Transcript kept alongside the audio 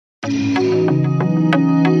Hello,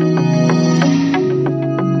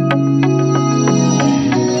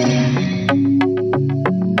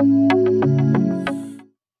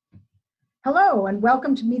 and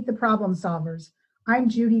welcome to Meet the Problem Solvers. I'm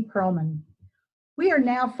Judy Perlman. We are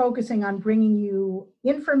now focusing on bringing you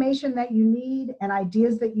information that you need and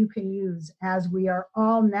ideas that you can use as we are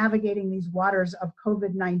all navigating these waters of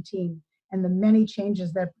COVID-19 and the many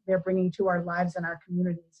changes that they're bringing to our lives and our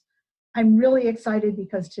communities. I'm really excited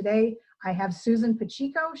because today I have Susan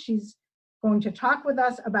Pacheco. She's going to talk with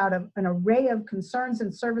us about an array of concerns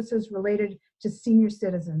and services related to senior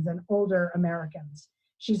citizens and older Americans.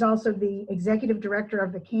 She's also the executive director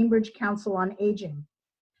of the Cambridge Council on Aging.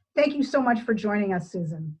 Thank you so much for joining us,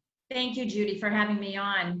 Susan. Thank you, Judy, for having me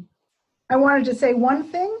on. I wanted to say one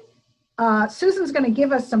thing. Susan's going to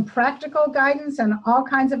give us some practical guidance and all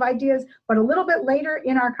kinds of ideas, but a little bit later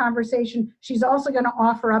in our conversation, she's also going to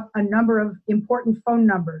offer up a number of important phone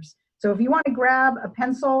numbers. So if you want to grab a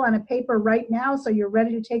pencil and a paper right now so you're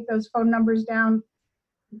ready to take those phone numbers down,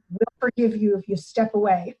 we'll forgive you if you step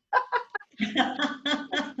away.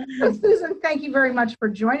 So Susan, thank you very much for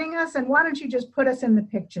joining us. And why don't you just put us in the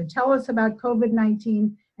picture? Tell us about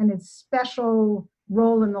COVID-19 and its special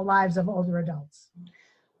role in the lives of older adults.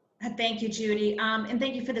 Thank you, Judy. And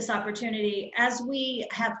thank you for this opportunity. As we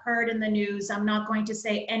have heard in the news, I'm not going to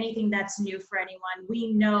say anything that's new for anyone.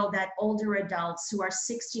 We know that older adults who are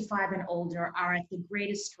 65 and older are at the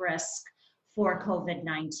greatest risk for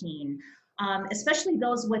COVID-19. Especially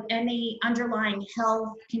those with any underlying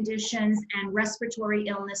health conditions and respiratory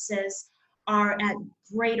illnesses are at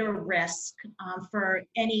greater risk for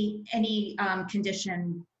any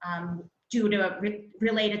condition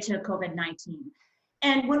related to COVID-19.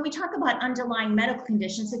 And when we talk about underlying medical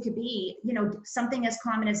conditions, it could be, something as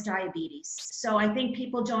common as diabetes. So I think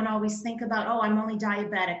people don't always think about, oh, I'm only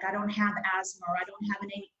diabetic, I don't have asthma, or I don't have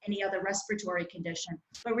any other respiratory condition.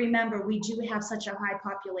 But remember, we do have such a high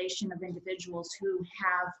population of individuals who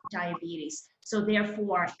have diabetes, so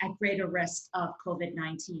therefore at greater risk of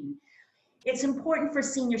COVID-19. It's important for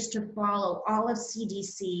seniors to follow all of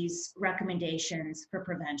CDC's recommendations for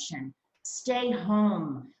prevention. Stay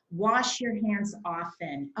home. Wash your hands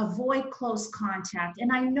often, avoid close contact.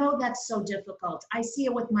 And I know that's so difficult. I see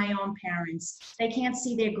it with my own parents. They can't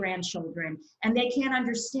see their grandchildren and they can't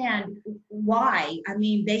understand why. I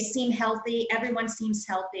mean, they seem healthy, everyone seems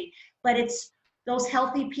healthy, but it's those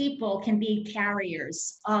healthy people can be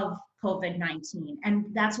carriers of COVID-19. And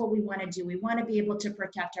that's what we want to do. We want to be able to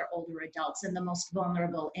protect our older adults and the most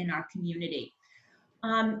vulnerable in our community.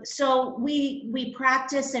 So we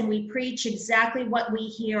practice and we preach exactly what we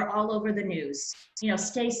hear all over the news.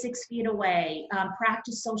 Stay 6 feet away,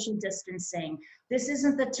 practice social distancing. This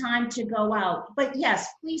isn't the time to go out, but yes,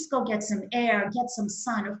 please go get some air, get some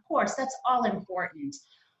sun. Of course, that's all important.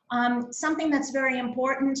 Something that's very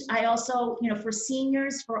important, I also, for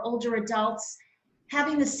seniors, for older adults,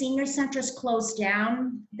 having the senior centers closed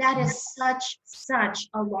down, that is such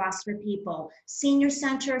a loss for people. Senior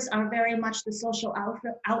centers are very much the social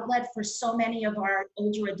outlet for so many of our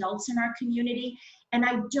older adults in our community. And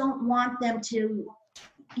I don't want them to,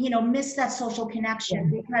 miss that social connection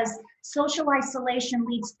because social isolation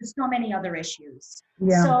leads to so many other issues.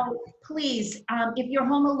 Yeah. So please, if you're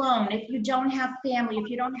home alone, if you don't have family, if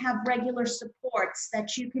you don't have regular supports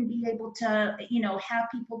that you can be able to, have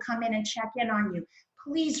people come in and check in on you,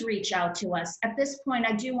 please reach out to us. At this point,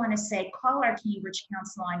 I do want to say, call our Cambridge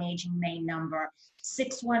Council on Aging main number,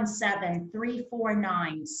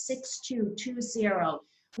 617-349-6220.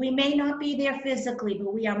 We may not be there physically,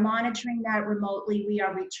 but we are monitoring that remotely. We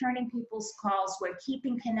are returning people's calls. We're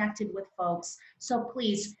keeping connected with folks. So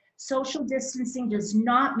please, social distancing does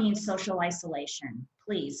not mean social isolation,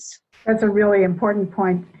 please. That's a really important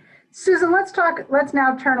point. Susan, let's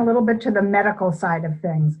now turn a little bit to the medical side of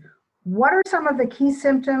things. What are some of the key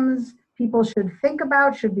symptoms people should think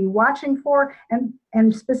about, should be watching for, and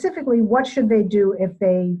specifically, what should they do if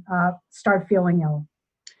they start feeling ill?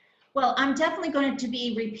 Well, I'm definitely going to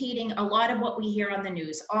be repeating a lot of what we hear on the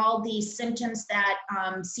news, all the symptoms that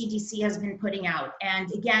CDC has been putting out. And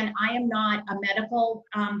again, I am not a medical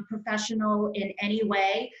professional in any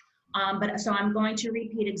way, so I'm going to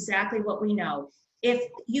repeat exactly what we know. If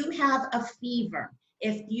you have a fever,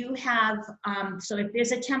 if you have, so if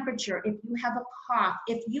there's a temperature, if you have a cough,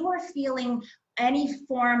 if you are feeling any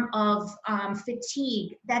form of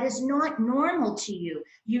fatigue that is not normal to you,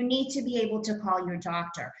 you need to be able to call your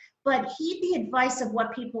doctor. but heed the advice of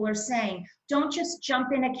what people are saying. Don't just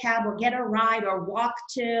jump in a cab or get a ride or walk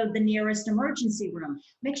to the nearest emergency room.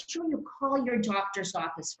 Make sure you call your doctor's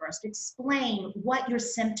office first. Explain what your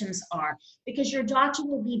symptoms are, because your doctor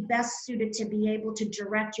will be best suited to be able to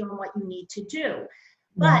direct you on what you need to do.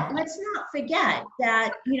 But let's not forget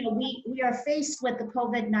that, we are faced with the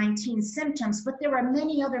COVID-19 symptoms, but there are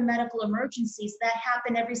many other medical emergencies that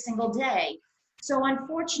happen every single day. So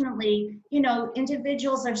unfortunately,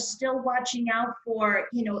 individuals are still watching out for,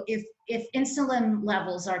 if insulin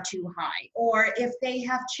levels are too high, or if they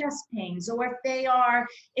have chest pains, or if they are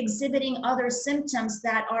exhibiting other symptoms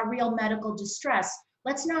that are real medical distress.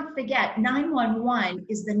 Let's not forget, 911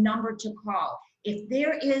 is the number to call. If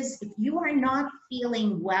you are not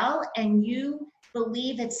feeling well and you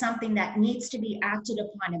believe it's something that needs to be acted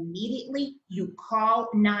upon immediately, you call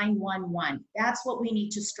 911. That's what we need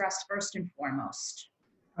to stress first and foremost.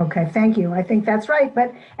 Okay, thank you. I think that's right.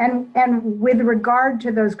 But and with regard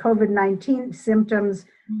to those COVID-19 symptoms,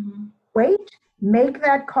 wait, make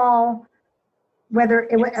that call.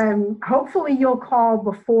 Hopefully you'll call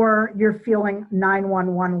before you're feeling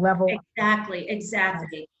 911 level. Exactly.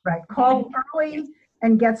 Right. Call early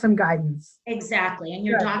and get some guidance. Exactly. And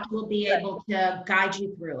your doctor will be able to guide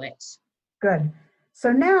you through it. Good.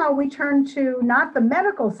 So now we turn to not the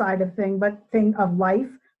medical side of life,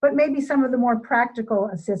 but maybe some of the more practical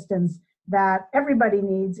assistance that everybody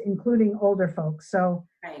needs, including older folks. So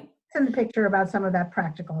right. In the picture about some of that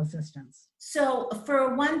practical assistance. So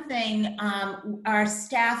for one thing, our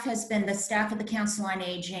staff the staff of the Council on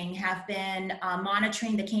Aging have been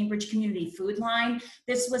monitoring the Cambridge Community Food Line.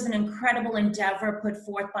 This was an incredible endeavor put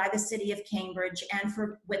forth by the City of Cambridge and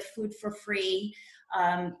with Food for Free.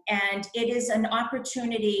 And it is an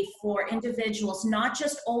opportunity for individuals, not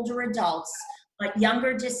just older adults, but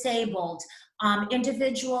younger disabled,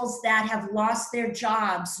 individuals that have lost their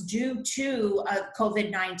jobs due to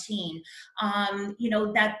COVID-19,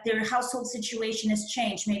 that their household situation has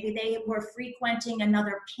changed. Maybe they were frequenting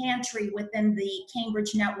another pantry within the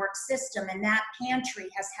Cambridge network system, and that pantry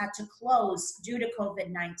has had to close due to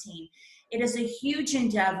COVID-19. It is a huge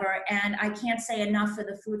endeavor, and I can't say enough for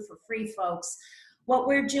the Food for Free folks. What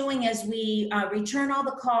we're doing is we return all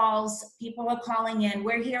the calls. People are calling in.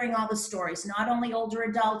 We're hearing all the stories, not only older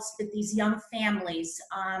adults, but these young families,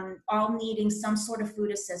 all needing some sort of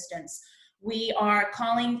food assistance. We are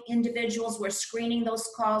calling individuals. We're screening those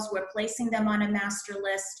calls. We're placing them on a master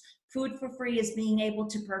list. Food for Free is being able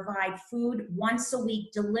to provide food once a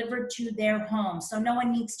week delivered to their home. So no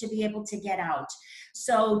one needs to be able to get out.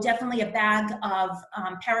 So definitely a bag of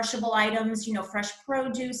perishable items, fresh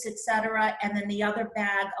produce, etc. And then the other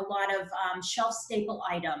bag, a lot of shelf staple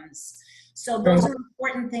items. So those are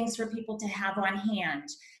important things for people to have on hand.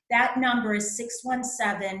 That number is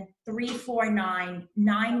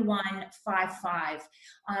 617-349-9155.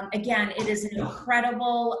 Again, it is an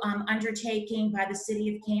incredible undertaking by the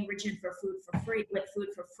City of Cambridge and with Food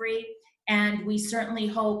for Free. And we certainly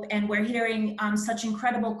hope, and we're hearing such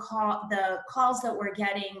incredible calls that we're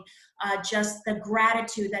getting, just the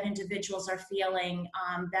gratitude that individuals are feeling,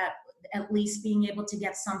 that at least being able to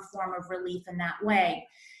get some form of relief in that way.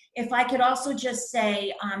 If I could also just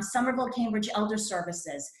say, Somerville Cambridge Elder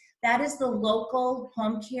Services, that is the local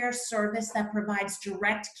home care service that provides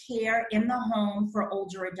direct care in the home for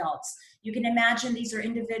older adults. You can imagine these are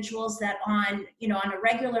individuals that on a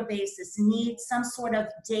regular basis need some sort of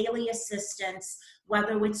daily assistance,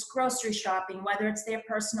 whether it's grocery shopping, whether it's their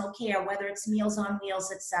personal care, whether it's Meals on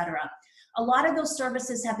Wheels, etc. A lot of those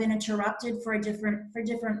services have been interrupted for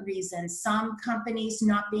different reasons. Some companies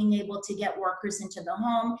not being able to get workers into the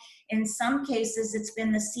home. In some cases, it's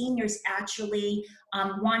been the seniors actually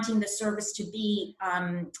wanting the service to be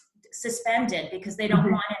suspended because they don't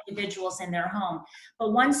want individuals in their home.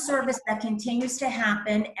 But one service that continues to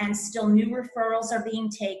happen and still new referrals are being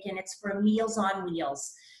taken, it's for Meals on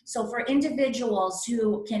Wheels. So for individuals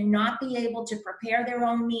who cannot be able to prepare their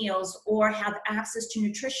own meals or have access to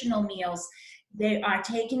nutritional meals, they are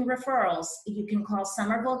taking referrals. You can call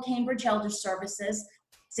Somerville Cambridge Elder Services,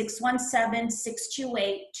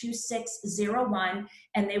 617-628-2601,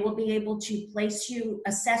 and they will be able to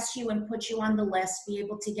assess you and put you on the list, be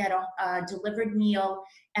able to get a delivered meal.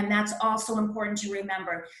 And that's also important to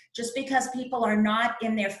remember. Just because people are not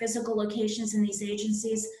in their physical locations in these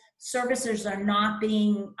agencies, services are not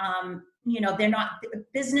being,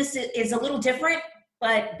 business is a little different,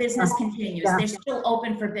 but business continues. They're still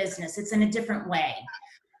open for business. It's in a different way.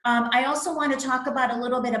 I also want to talk a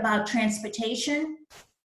little bit about transportation.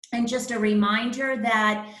 And just a reminder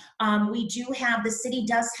that the city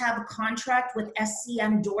does have a contract with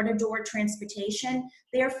SCM door-to-door transportation.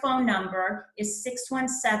 Their phone number is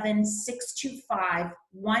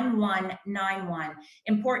 617-625-1191.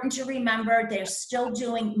 Important to remember, they're still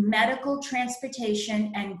doing medical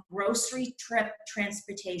transportation and grocery trip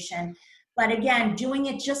transportation. But again, doing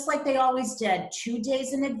it just like they always did, 2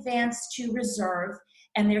 days in advance to reserve,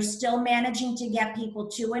 and they're still managing to get people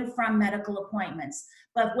to and from medical appointments.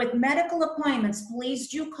 But with medical appointments, please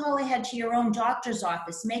do call ahead to your own doctor's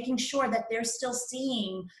office, making sure that they're still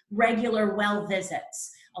seeing regular well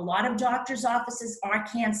visits. A lot of doctor's offices are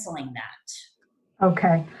canceling that.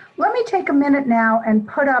 Okay, let me take a minute now and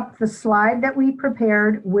put up the slide that we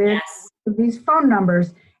prepared with these phone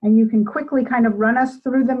numbers, and you can quickly kind of run us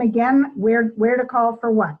through them again, where to call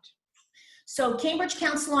for what. So Cambridge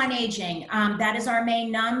Council on Aging, that is our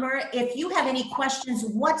main number. If you have any questions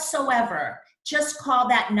whatsoever, just call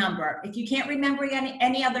that number. If you can't remember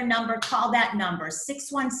any other number, call that number,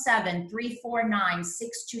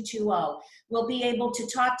 617-349-6220. We'll be able to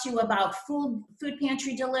talk to you about food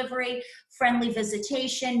pantry delivery, friendly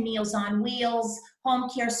visitation, Meals on Wheels, home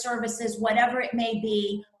care services, whatever it may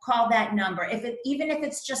be. Call that number. Even if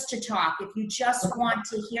it's just to talk, if you just want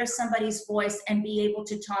to hear somebody's voice and be able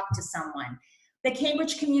to talk to someone. The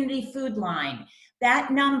Cambridge Community Food Line,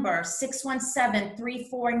 that number,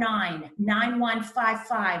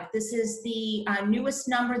 617-349-9155. This is the newest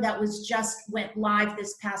number that went live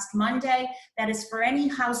this past Monday. That is for any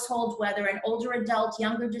household, whether an older adult,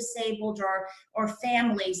 younger disabled, or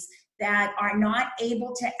families that are not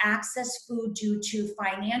able to access food due to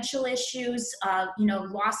financial issues,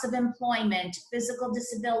 loss of employment, physical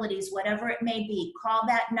disabilities, whatever it may be. Call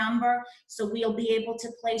that number so we'll be able to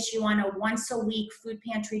place you on a once-a-week food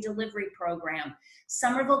pantry delivery program.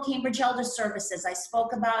 Somerville Cambridge Elder Services, I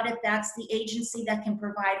spoke about it. That's the agency that can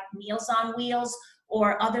provide Meals on Wheels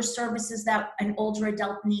or other services that an older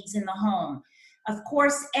adult needs in the home. Of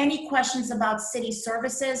course, any questions about city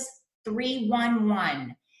services,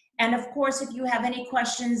 311. And of course, if you have any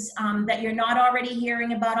questions that you're not already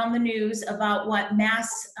hearing about on the news about what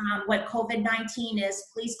COVID-19 is,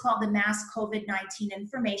 please call the Mass COVID-19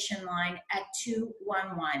 information line at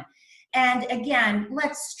 211. And again,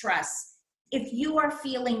 let's stress, if you are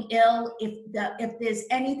feeling ill, if there's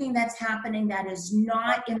anything that's happening that is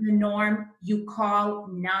not in the norm, you call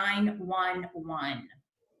 911.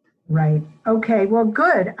 Right. Okay, well,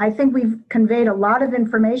 good. I think we've conveyed a lot of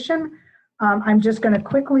information. I'm just going to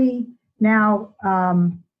quickly now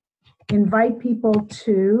invite people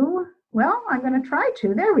to, I'm going to try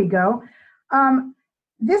to, there we go.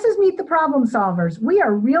 This is Meet the Problem Solvers. We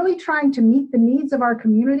are really trying to meet the needs of our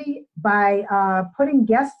community by putting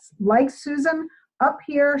guests like Susan up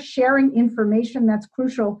here, sharing information that's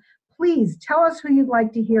crucial. Please tell us who you'd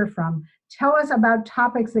like to hear from. Tell us about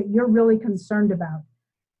topics that you're really concerned about.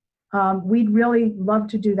 We'd really love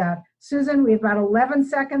to do that. Susan, we have about 11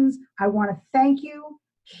 seconds. I want to thank you.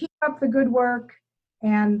 Keep up the good work,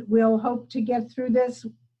 and we'll hope to get through this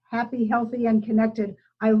happy, healthy, and connected.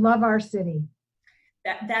 I love our city.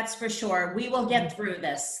 That's for sure. We will get through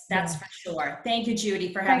this. That's for sure. Thank you,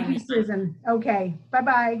 Judy, for having me. Thank you, Susan. Okay,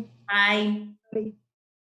 bye-bye. Bye.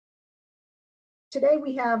 Today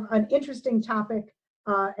we have an interesting topic,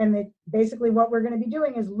 and basically what we're going to be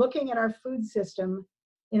doing is looking at our food system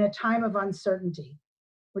in a time of uncertainty.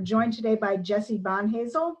 We're joined today by Jessie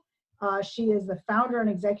Bonhazel. She is the founder and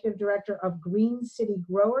executive director of Green City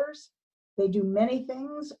Growers. They do many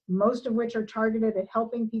things, most of which are targeted at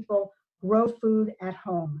helping people grow food at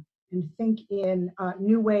home and think in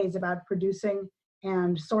new ways about producing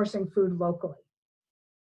and sourcing food locally.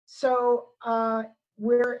 So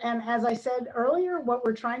and as I said earlier, what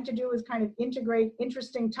we're trying to do is kind of integrate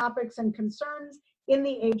interesting topics and concerns in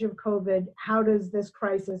the age of COVID. How does this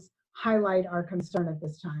crisis highlight our concern at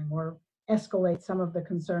this time, or escalate some of the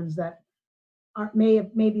concerns that may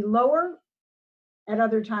be lower at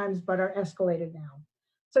other times, but are escalated now?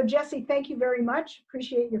 So Jessie, thank you very much.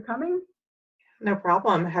 Appreciate your coming. No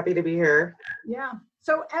problem. Happy to be here. Yeah.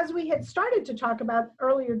 So as we had started to talk about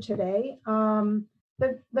earlier today,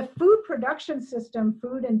 the food production system,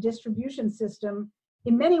 food and distribution system,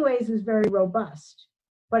 in many ways is very robust,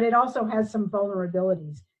 but it also has some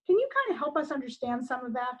vulnerabilities. Can you kind of help us understand some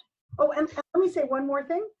of that? Oh, and let me say one more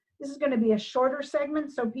thing. This is going to be a shorter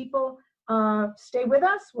segment, so people stay with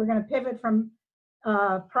us. We're going to pivot from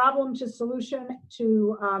problem to solution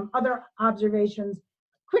to other observations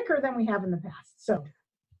quicker than we have in the past. So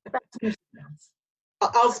back to Mr. Spence.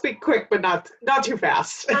 I'll speak quick, but not too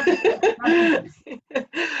fast.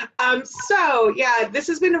 So yeah, this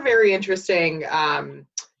has been a very interesting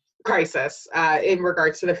crisis in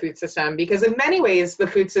regards to the food system, because in many ways, the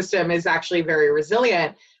food system is actually very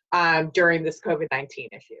resilient during this COVID-19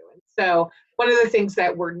 issue. And so one of the things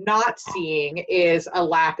that we're not seeing is a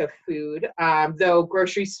lack of food. Though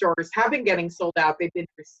grocery stores have been getting sold out, they've been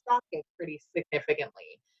restocking pretty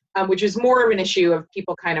significantly, which is more of an issue of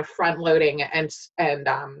people kind of front loading and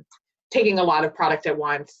taking a lot of product at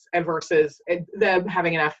once versus them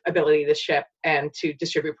having enough ability to ship and to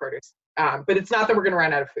distribute produce. But it's not that we're going to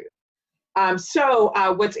run out of food. So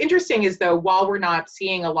what's interesting is, though, while we're not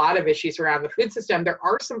seeing a lot of issues around the food system, there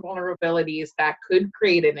are some vulnerabilities that could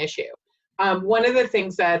create an issue. One of the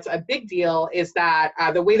things that's a big deal is that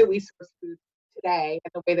the way that we source food today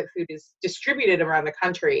and the way that food is distributed around the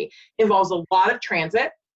country involves a lot of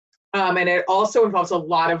transit. And it also involves a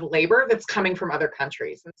lot of labor that's coming from other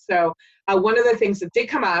countries. And so one of the things that did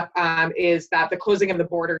come up is that the closing of the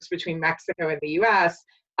borders between Mexico and the US,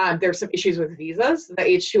 there's some issues with visas. The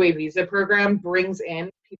H-2A visa program brings in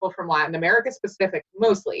people from Latin America, specific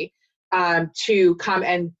mostly, to come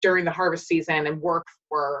and during the harvest season and work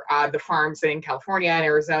for the farms in California and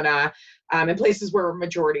Arizona, and places where a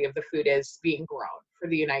majority of the food is being grown for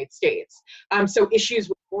the United States. So issues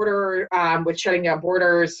with with shutting down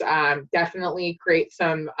borders definitely create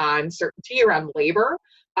some uncertainty around labor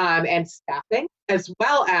and staffing, as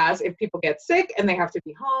well as if people get sick and they have to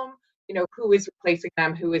be home, who is replacing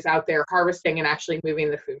them, who is out there harvesting and actually moving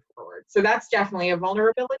the food forward. So that's definitely a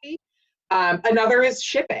vulnerability. Another is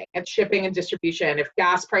shipping and distribution. If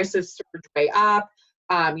gas prices surge way up,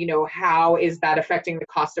 how is that affecting the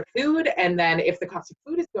cost of food? And then if the cost of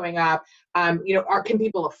food is going up, can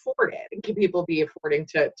people afford it? And can people be affording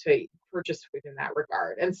to purchase food in that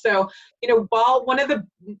regard? And so, while one of the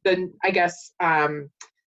I guess,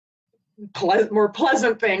 more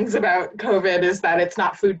pleasant things about COVID is that it's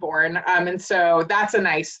not foodborne. And so that's a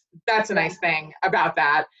nice thing about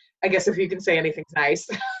that. I guess if you can say anything's nice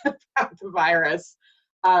about the virus.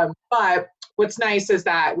 But what's nice is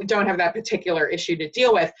that we don't have that particular issue to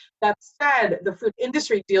deal with. That said, the food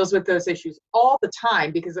industry deals with those issues all the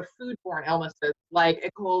time because of foodborne illnesses like E.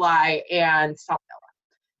 coli and Salmonella.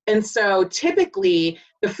 And so typically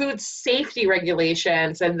the food safety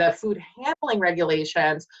regulations and the food handling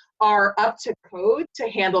regulations are up to code to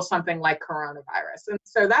handle something like coronavirus. And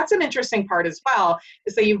so that's an interesting part as well,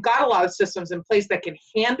 is that you've got a lot of systems in place that can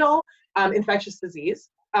handle infectious disease.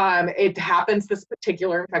 It happens, this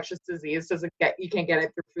particular infectious disease you can't get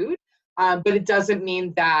it through food, but it doesn't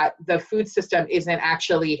mean that the food system isn't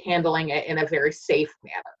actually handling it in a very safe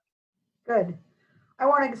manner. Good. I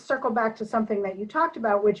want to circle back to something that you talked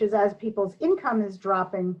about, which is as people's income is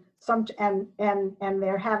dropping,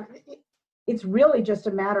 it's really just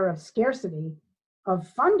a matter of scarcity of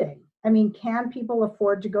funding. I mean, can people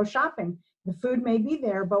afford to go shopping? The food may be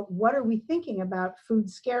there, but what are we thinking about food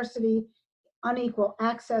scarcity, unequal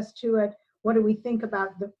access to it? What do we think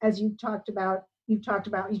about as you talked about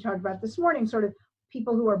this morning, sort of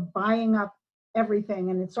people who are buying up everything,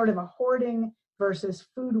 and it's sort of a hoarding versus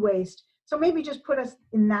food waste. So maybe just put us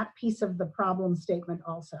in that piece of the problem statement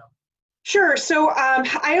also. Sure. So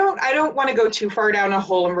I don't want to go too far down a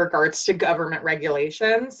hole in regards to government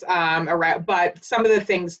regulations, but some of the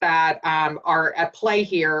things that are at play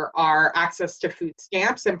here are access to food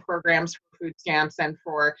stamps and programs for food stamps and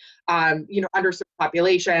for underserved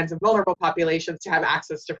populations and vulnerable populations to have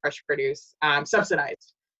access to fresh produce,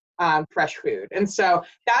 subsidized fresh food. And so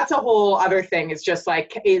that's a whole other thing, is just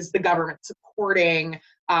like, is the government supporting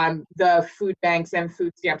the food banks and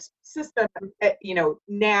food stamps system,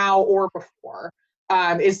 now or before,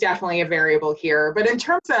 is definitely a variable here. But in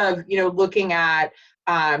terms of, looking at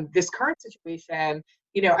this current situation,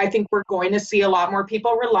 I think we're going to see a lot more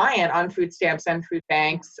people reliant on food stamps and food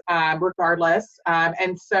banks, regardless.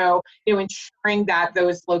 And so, ensuring that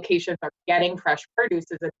those locations are getting fresh produce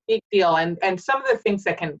is a big deal. And some of the things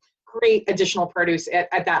that can create additional produce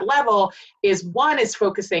at that level is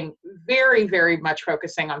focusing very, very much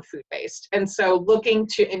focusing on food waste. And so looking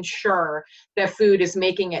to ensure that food is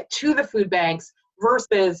making it to the food banks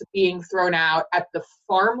versus being thrown out at the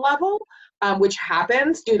farm level, which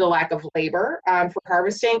happens due to lack of labor for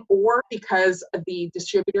harvesting, or because the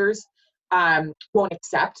distributors won't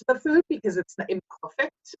accept the food because it's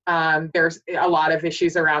imperfect. There's a lot of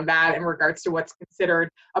issues around that in regards to what's considered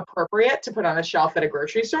appropriate to put on a shelf at a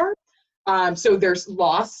grocery store. So there's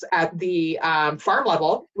loss at the farm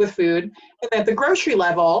level with food, and at the grocery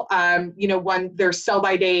level, when there's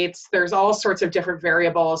sell-by dates, there's all sorts of different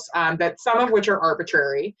variables that some of which are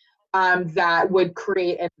arbitrary, that would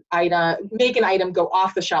create make an item go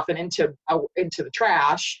off the shelf and into the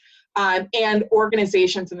trash. and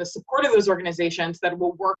organizations and the support of those organizations that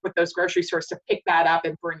will work with those grocery stores to pick that up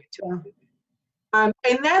and bring it to them.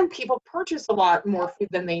 And then people purchase a lot more food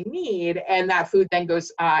than they need, and that food then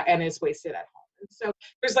goes and is wasted at home. And so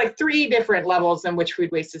there's like 3 different levels in which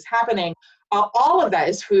food waste is happening. All of that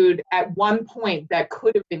is food at one point that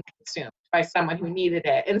could have been consumed by someone who needed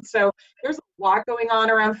it. And so there's a lot going on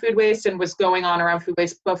around food waste and was going on around food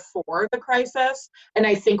waste before the crisis. And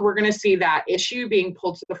I think we're going to see that issue being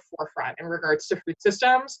pulled to the forefront in regards to food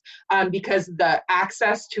systems, because the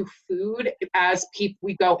access to food as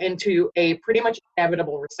we go into a pretty much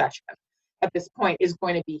inevitable recession at this point is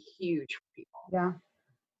going to be huge for people. Yeah,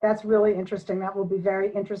 that's really interesting. That will be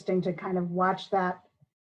very interesting to kind of watch that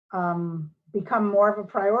become more of a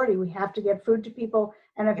priority. We have to get food to people.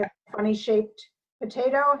 And if it's a funny shaped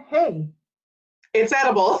potato, hey, it's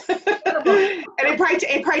edible. And it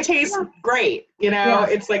probably tastes great. You know, Yeah.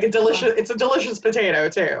 it's like it's a delicious potato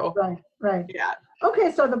too. Right. Yeah.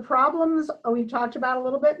 Okay, so the problems we've talked about a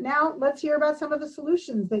little bit. Now let's hear about some of the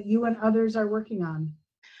solutions that you and others are working on.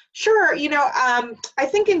 Sure. You know, I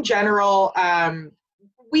think in general,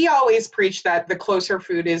 we always preach that the closer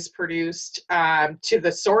food is produced to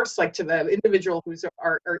the source, like to the individual who's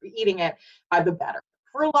are eating it, the better,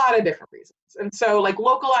 for a lot of different reasons. And so like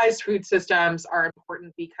localized food systems are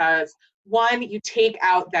important because, one, you take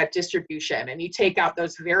out that distribution and you take out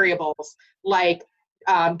those variables like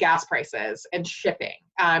gas prices and shipping,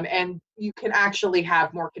 and you can actually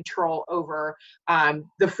have more control over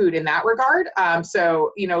the food in that regard.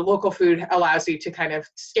 So, you know, local food allows you to kind of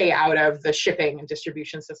stay out of the shipping and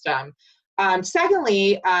distribution system.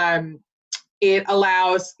 Secondly, it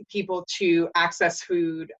allows people to access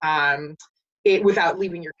food without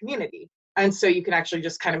leaving your community. And so you can actually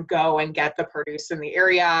just kind of go and get the produce in the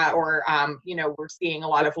area, or, you know, we're seeing a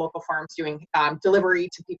lot of local farms doing delivery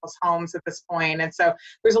to people's homes at this point. And so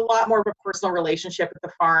there's a lot more of a personal relationship with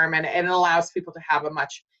the farm, and it allows people to have a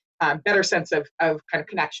much better sense of kind of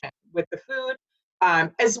connection with the food,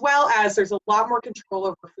 as well as there's a lot more control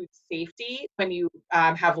over food safety when you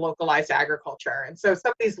have localized agriculture. And so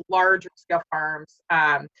some of these larger scale farms,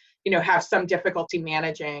 you know, have some difficulty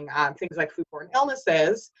managing things like foodborne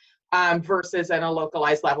illnesses. Versus at a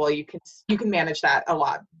localized level, you can manage that a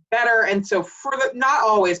lot better. And so not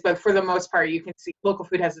always, but for the most part, you can see local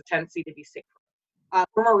food has a tendency to be safer, or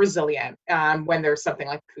more resilient when there's something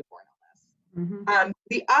like foodborne illness. Mm-hmm.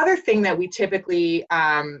 The other thing that we typically,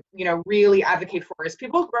 you know, really advocate for is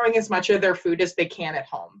people growing as much of their food as they can at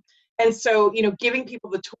home. And so, you know, giving people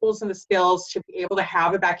the tools and the skills to be able to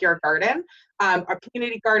have a backyard garden, a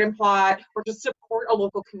community garden plot, or to support a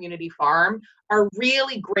local community farm are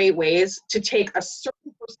really great ways to take a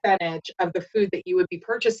certain percentage of the food that you would be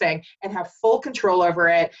purchasing and have full control over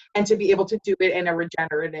it, and to be able to do it in a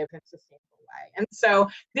regenerative and sustainable way. And so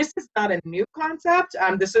this is not a new concept.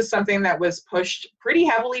 This is something that was pushed pretty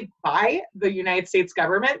heavily by the United States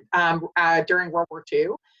government during World War II.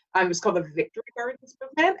 It was called the Victory Gardens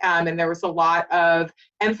movement, and there was a lot of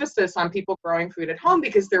emphasis on people growing food at home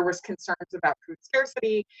because there was concerns about food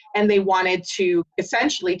scarcity, and they wanted to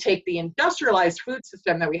essentially take the industrialized food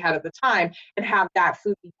system that we had at the time and have that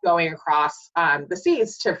food going across the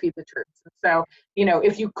seas to feed the troops. And so, you know,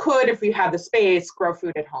 if you had the space, grow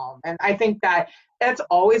food at home. And I think that that's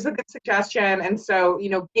always a good suggestion. And so,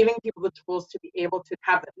 you know, giving people the tools to be able to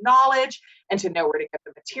have the knowledge and to know where to get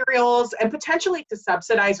the materials, and potentially to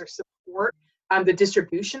subsidize or support the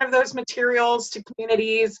distribution of those materials to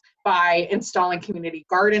communities by installing community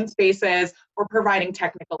garden spaces or providing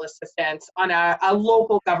technical assistance on a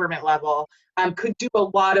local government level, could do a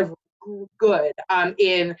lot of good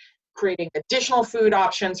in creating additional food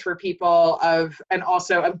options for people, and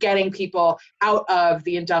also of getting people out of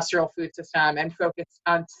the industrial food system and focus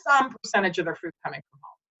on some percentage of their food coming from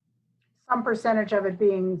home. Some percentage of it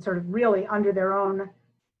being sort of really under their own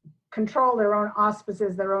control, their own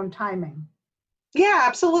auspices, their own timing. Yeah,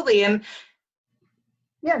 absolutely. And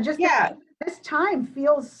this time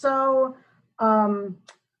feels so,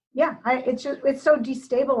 it's so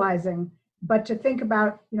destabilizing. But to think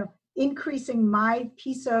about, you know, increasing my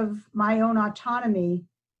piece of my own autonomy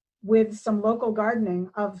with some local gardening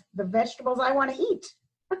of the vegetables I want to eat.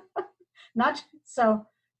 That's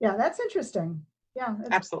interesting. Yeah,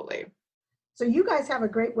 absolutely. So you guys have a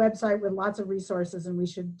great website with lots of resources, and we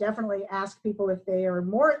should definitely ask people if they're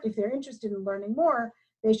interested in learning more,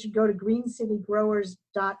 they should go to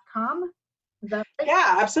greencitygrowers.com. Is that right?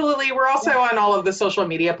 Yeah, absolutely. We're also on all of the social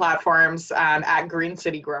media platforms at Green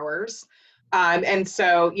City Growers. And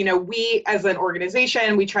so, you know, we as an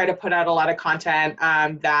organization, we try to put out a lot of content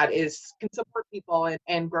that can support people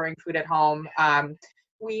in growing food at home.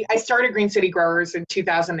 I started Green City Growers in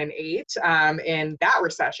 2008 in that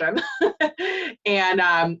recession. And,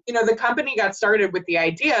 the company got started with the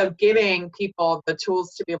idea of giving people the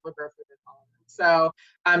tools to be able to grow food at home. So,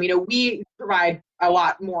 we provide a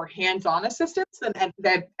lot more hands-on assistance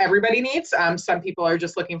than everybody needs. Some people are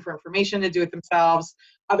just looking for information to do it themselves.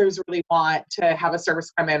 Others really want to have a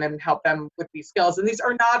service come in and help them with these skills. And these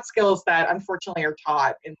are not skills that unfortunately are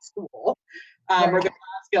taught in school, or they're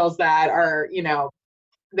not skills that are, you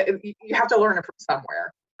have to learn it from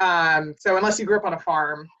somewhere. So unless you grew up on a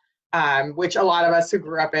farm, which a lot of us who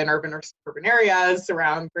grew up in urban or suburban areas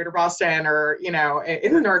around Greater Boston or,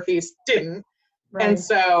 in the Northeast didn't. Right. And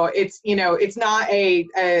so it's not a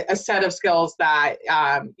set of skills that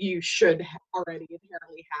you should already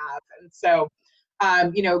inherently have. And so,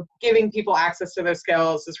 giving people access to those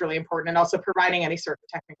skills is really important, and also providing any sort of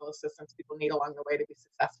technical assistance people need along the way to be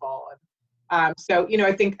successful. And so,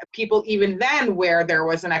 I think people, even then where there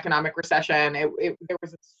was an economic recession, there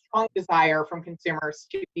was a strong desire from consumers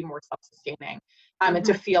to be more self-sustaining and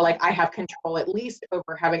to feel like I have control at least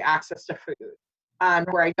over having access to food.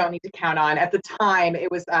 Where I don't need to count on. At the time,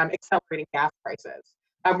 it was accelerating gas prices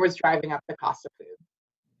was driving up the cost of food.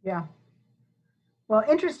 Yeah. Well,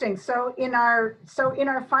 interesting. So in our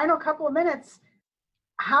final couple of minutes,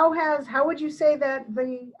 how would you say that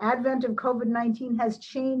the advent of COVID-19 has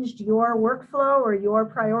changed your workflow or your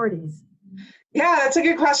priorities? Yeah, that's a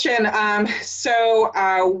good question.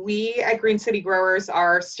 We at Green City Growers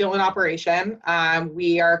are still in operation.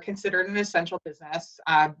 We are considered an essential business,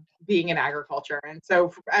 being in agriculture. And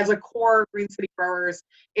so as a core, Green City Growers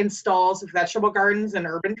installs vegetable gardens and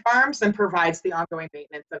urban farms and provides the ongoing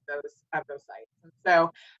maintenance of those sites. And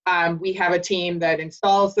so we have a team that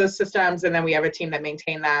installs those systems, and then we have a team that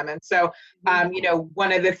maintain them. And so,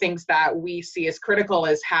 one of the things that we see as critical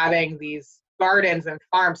is having these gardens and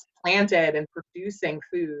farms planted and producing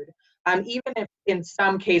food. Even if in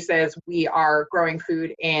some cases we are growing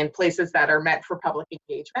food in places that are meant for public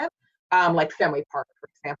engagement, like Fenway Park, for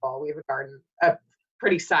example. We have a garden, a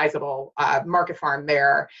pretty sizable market farm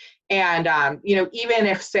there. And, even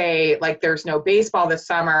if, say, like there's no baseball this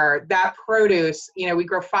summer, that produce, we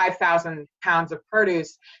grow 5,000 pounds of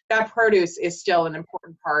produce. That produce is still an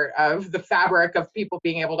important part of the fabric of people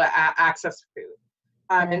being able to access food.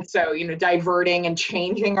 And so, diverting and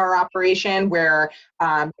changing our operation where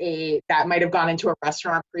that might have gone into a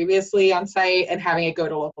restaurant previously on site and having it go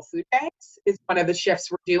to local food banks is one of the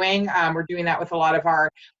shifts we're doing. We're doing that with a lot of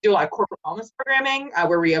corporate wellness programming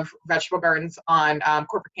where we have vegetable gardens on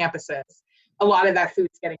corporate campuses. A lot of that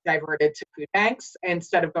food's getting diverted to food banks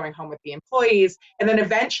instead of going home with the employees. And then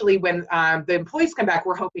eventually when the employees come back,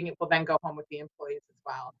 we're hoping it will then go home with the employees as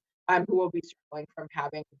well. Who will be struggling from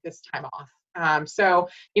having this time off. So,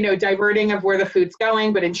 diverting of where the food's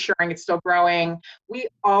going, but ensuring it's still growing. We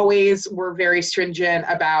always were very stringent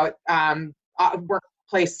about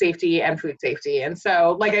workplace safety and food safety. And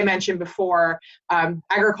so, like I mentioned before,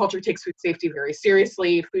 agriculture takes food safety very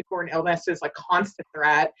seriously. Foodborne illness is a constant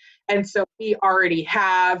threat. And so we already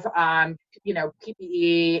have,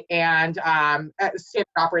 PPE and standard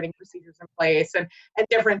operating procedures in place and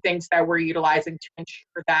different things that we're utilizing to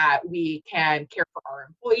ensure that we can care for our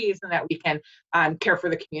employees and that we can care for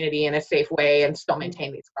the community in a safe way and still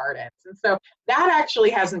maintain these gardens. And so that actually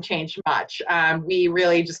hasn't changed much. We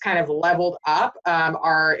really just kind of leveled up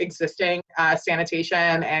our existing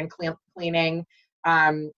sanitation and cleaning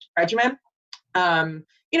regimen.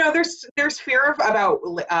 There's fear about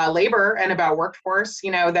labor and about workforce,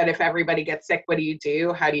 that if everybody gets sick, what do you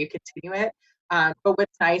do? How do you continue it? But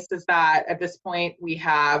what's nice is that at this point, we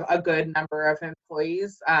have a good number of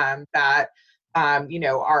employees that,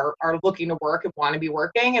 are looking to work and want to be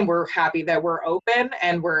working. And we're happy that we're open,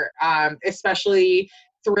 and we're especially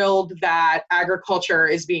thrilled that agriculture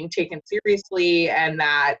is being taken seriously and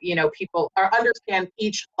that, people understand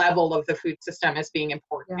each level of the food system as being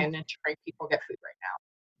important in ensuring people get food right now.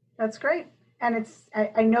 That's great. And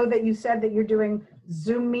I know that you said that you're doing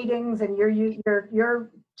Zoom meetings and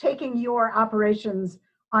you're taking your operations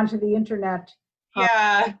onto the internet.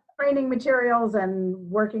 Yeah. Training materials and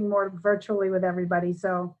working more virtually with everybody.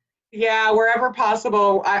 So yeah, wherever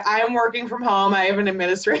possible. I am working from home. I have an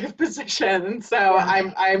administrative position, so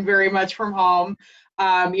I'm very much from home.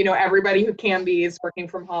 Everybody who can be is working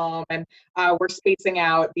from home, and we're spacing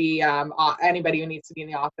out the anybody who needs to be in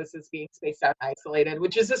the office is being spaced out and isolated,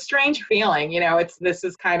 which is a strange feeling. This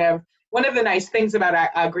is kind of one of the nice things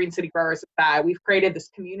about Green City Growers is that we've created this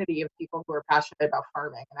community of people who are passionate about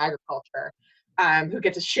farming and agriculture. Who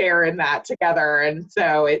get to share in that together. And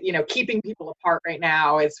so, keeping people apart right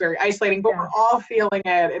now is very isolating, but we're all feeling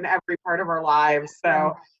it in every part of our lives.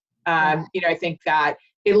 So, I think that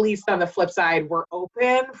at least on the flip side, we're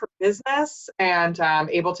open for business and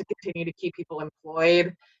able to continue to keep people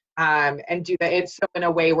employed and do that. It's so in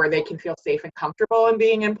a way where they can feel safe and comfortable in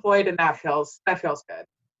being employed, and that feels good.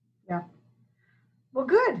 Yeah. Well,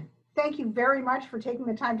 good. Thank you very much for taking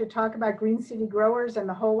the time to talk about Green City Growers and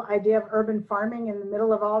the whole idea of urban farming in the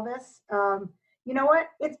middle of all this. You know what?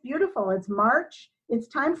 It's beautiful. It's March. It's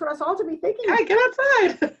time for us all to be thinking. Yeah, get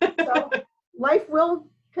outside. So life will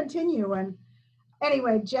continue. And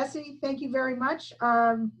anyway, Jesse, thank you very much.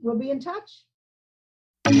 We'll be in touch.